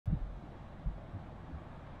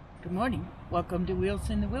Good morning. Welcome to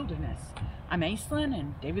Wheels in the Wilderness. I'm Aislinn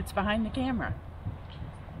and David's behind the camera.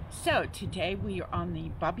 So today we are on the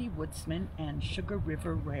Bobby Woodsman and Sugar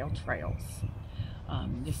River Rail Trails.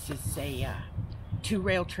 This is two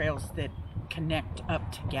rail trails that connect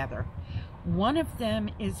up together. One of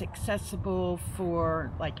them is accessible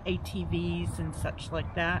for like ATVs and such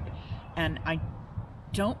like that, and I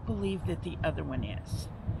don't believe that the other one is.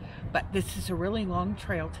 But this is a really long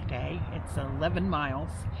trail today. It's 11 miles,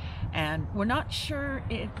 and we're not sure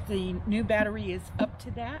if the new battery is up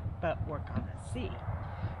to that, but we're gonna see.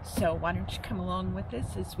 So why don't you come along with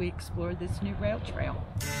us as we explore this new rail trail.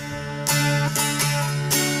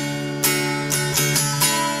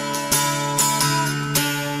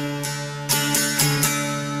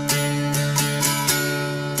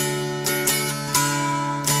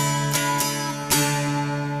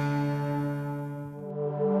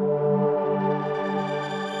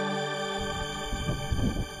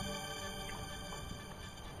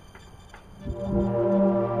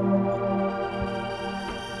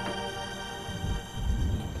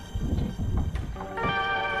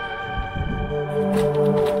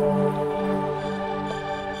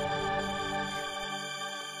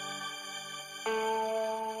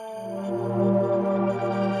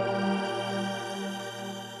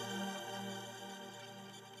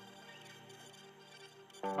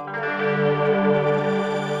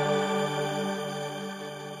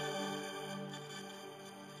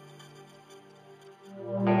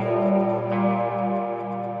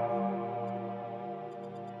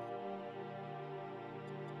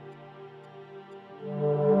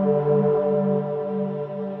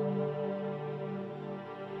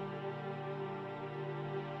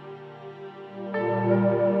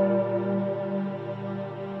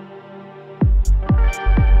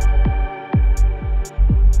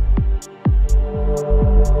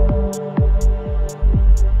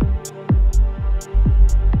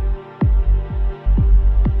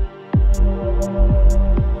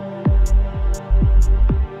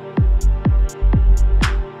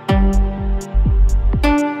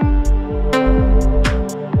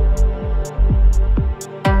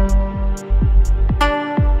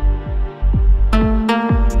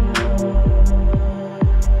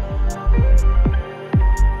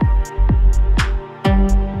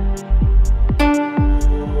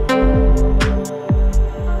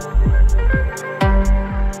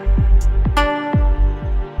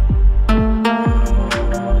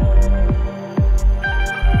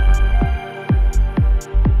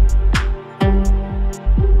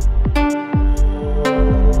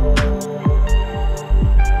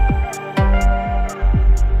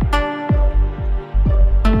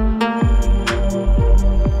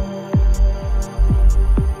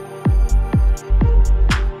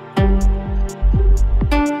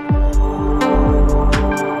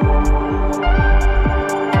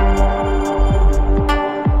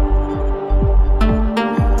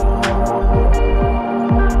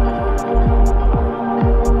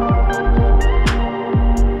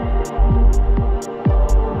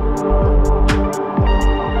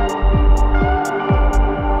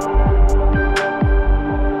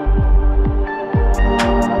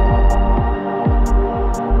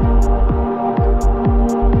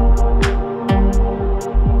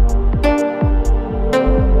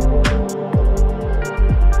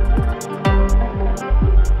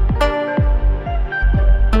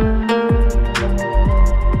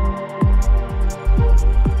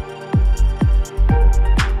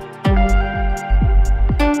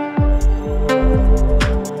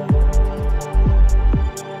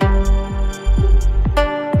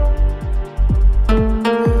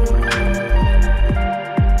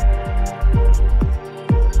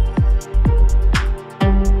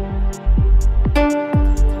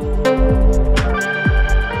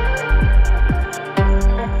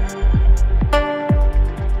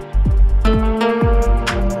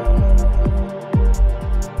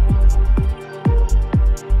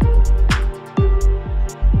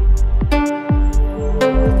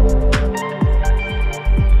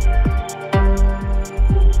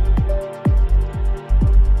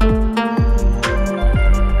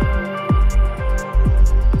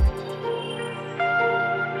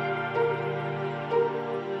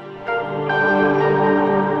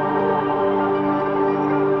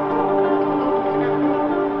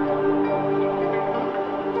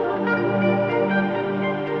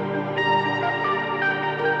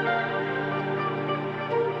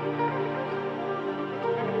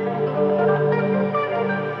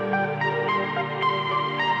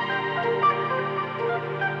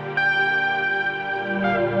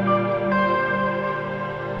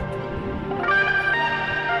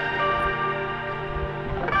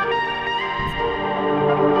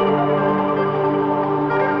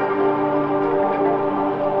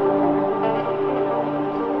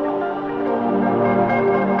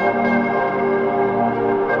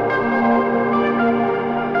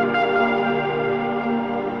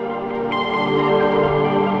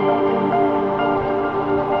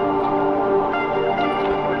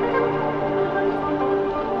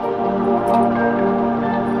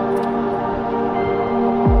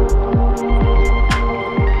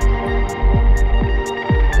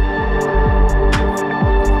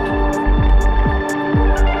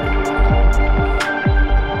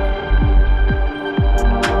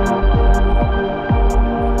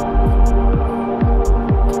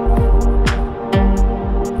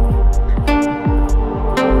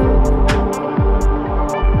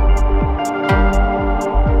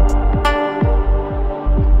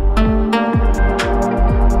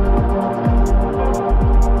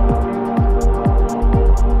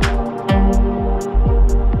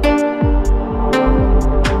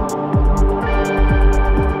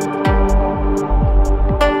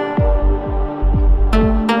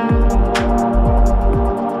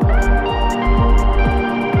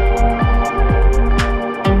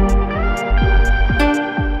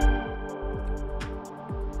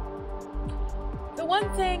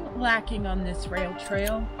 on this rail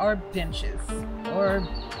trail are benches or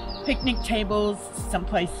picnic tables,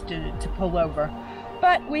 someplace to pull over.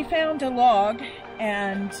 But we found a log,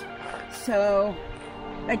 and so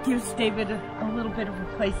that gives David a little bit of a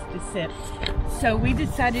place to sit. So we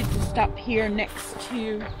decided to stop here next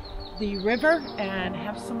to the river and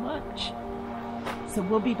have some lunch. So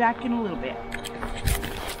we'll be back in a little bit.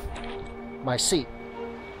 My seat.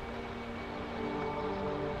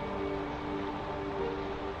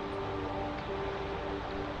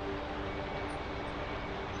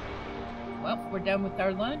 Well, we're done with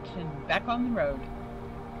our lunch and back on the road.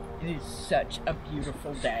 It is such a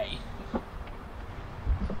beautiful day.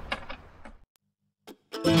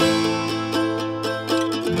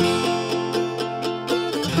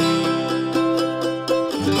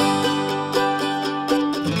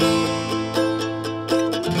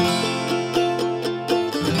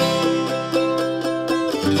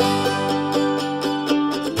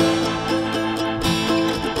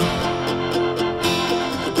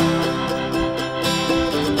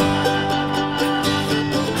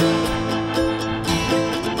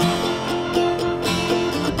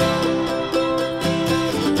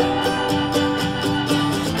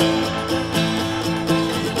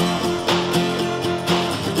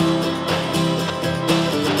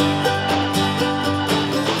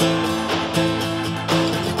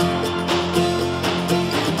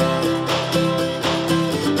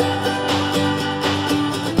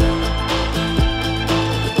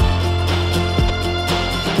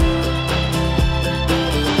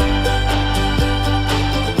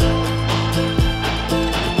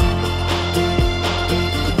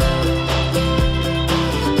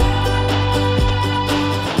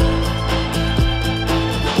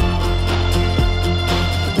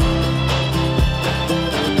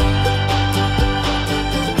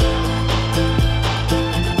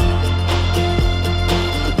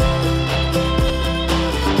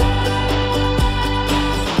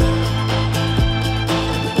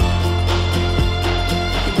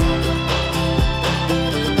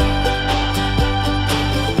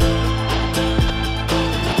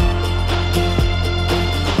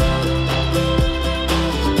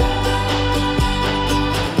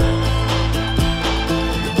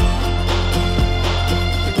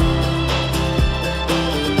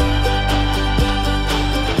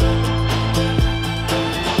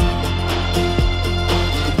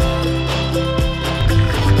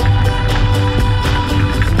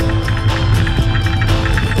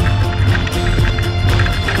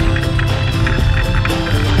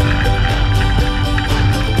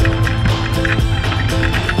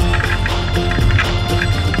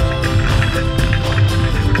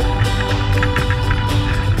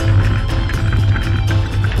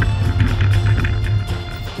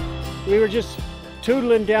 We were just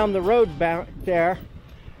tootling down the road back there,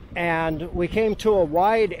 and we came to a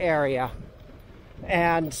wide area,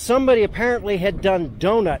 and somebody apparently had done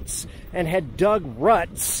donuts and had dug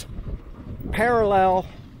ruts parallel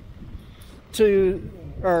to,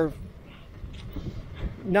 or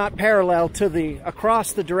not parallel to, the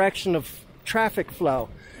across the direction of traffic flow.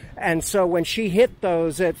 And so when she hit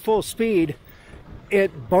those at full speed,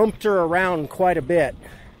 it bumped her around quite a bit.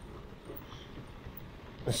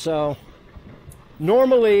 So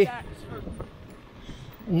normally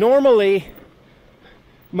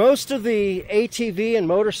most of the ATV and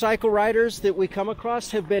motorcycle riders that we come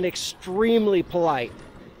across have been extremely polite.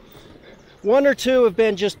 One or two have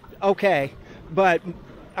been just okay, but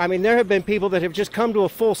I mean, there have been people that have just come to a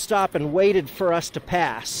full stop and waited for us to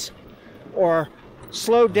pass, or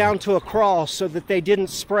slowed down to a crawl so that they didn't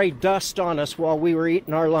spray dust on us while we were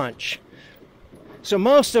eating our lunch. So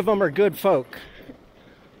most of them are good folk.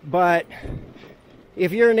 But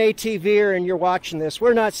if you're an ATVer and you're watching this,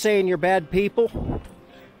 we're not saying you're bad people,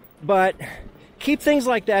 but keep things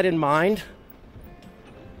like that in mind.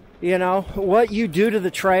 You know, what you do to the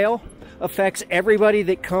trail affects everybody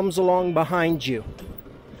that comes along behind you.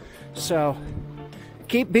 So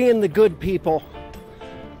keep being the good people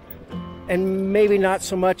and maybe not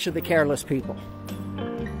so much of the careless people.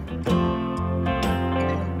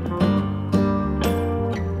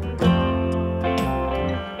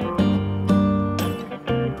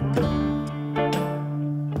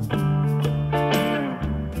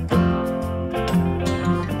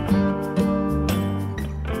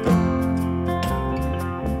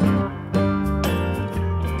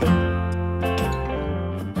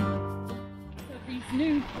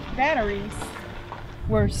 Batteries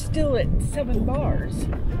were still at 7 bars.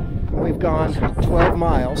 We've gone 12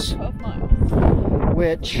 miles. 12 miles.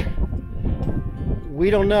 Which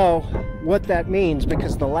we don't know what that means,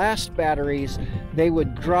 because the last batteries, they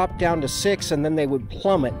would drop down to 6 and then they would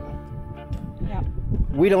plummet.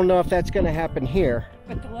 We don't know if that's going to happen here.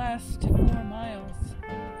 But the last 4 miles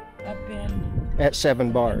have been at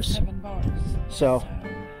 7 bars. 7 bars. So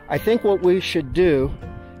I think what we should do,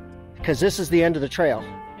 because this is the end of the trail,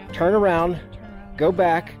 turn around, go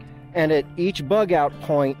back, and at each bug out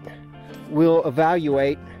point, we'll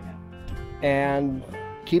evaluate and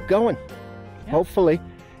keep going. Hopefully,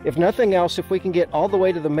 if nothing else, if we can get all the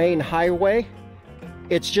way to the main highway,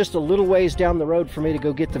 it's just a little ways down the road for me to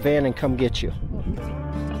go get the van and come get you.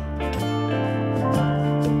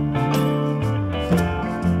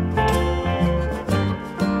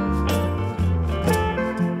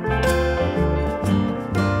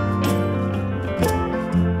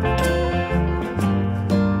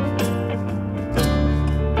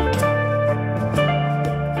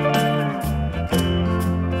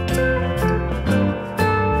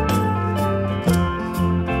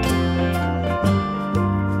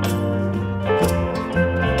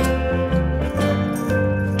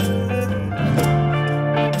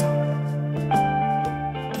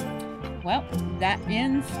 Well, that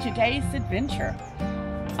ends today's adventure.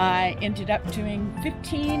 I ended up doing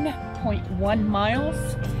 15.1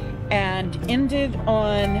 miles and ended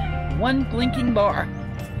on 1 blinking bar.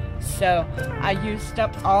 So I used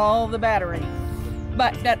up all the battery,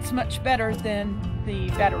 but that's much better than the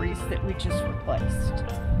batteries that we just replaced.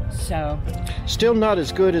 So still not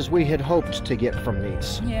as good as we had hoped to get from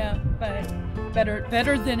these. Yeah, but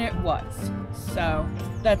better than it was. So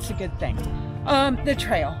that's a good thing. The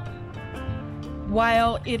trail,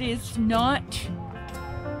 while it is not,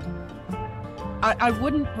 I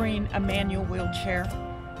wouldn't bring a manual wheelchair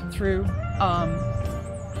through.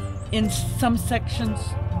 In some sections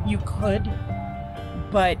you could,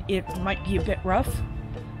 but it might be a bit rough.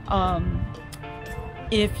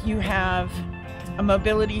 If you have a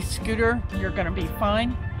mobility scooter, you're going to be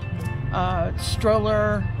fine.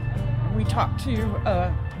 Stroller, we talked to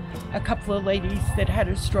a couple of ladies that had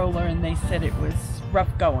a stroller and they said it was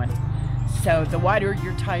rough going. So the wider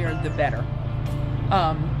your tire, the better.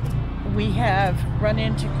 We have run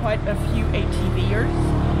into quite a few ATVers,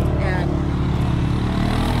 and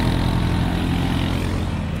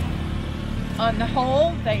on the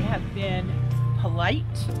whole, they have been polite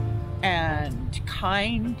and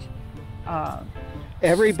kind.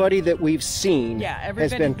 Everybody that we've seen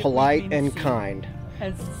has been polite and kind.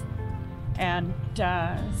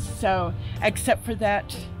 So, except for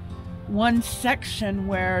that one section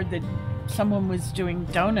where someone was doing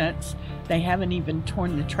donuts, they haven't even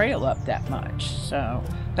torn the trail up that much. So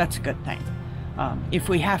that's a good thing. If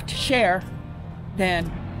we have to share, then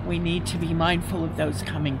we need to be mindful of those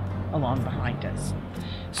coming along behind us.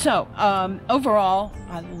 So overall,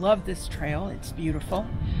 I love this trail. It's beautiful.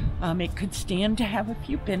 It could stand to have a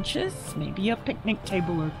few benches, maybe a picnic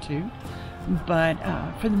table or two, but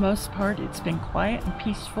for the most part, it's been quiet and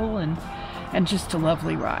peaceful and just a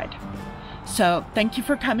lovely ride. So thank you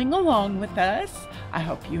for coming along with us. I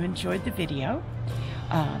hope you enjoyed the video.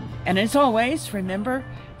 And as always, remember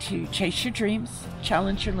to chase your dreams,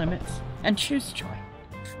 challenge your limits, and choose joy.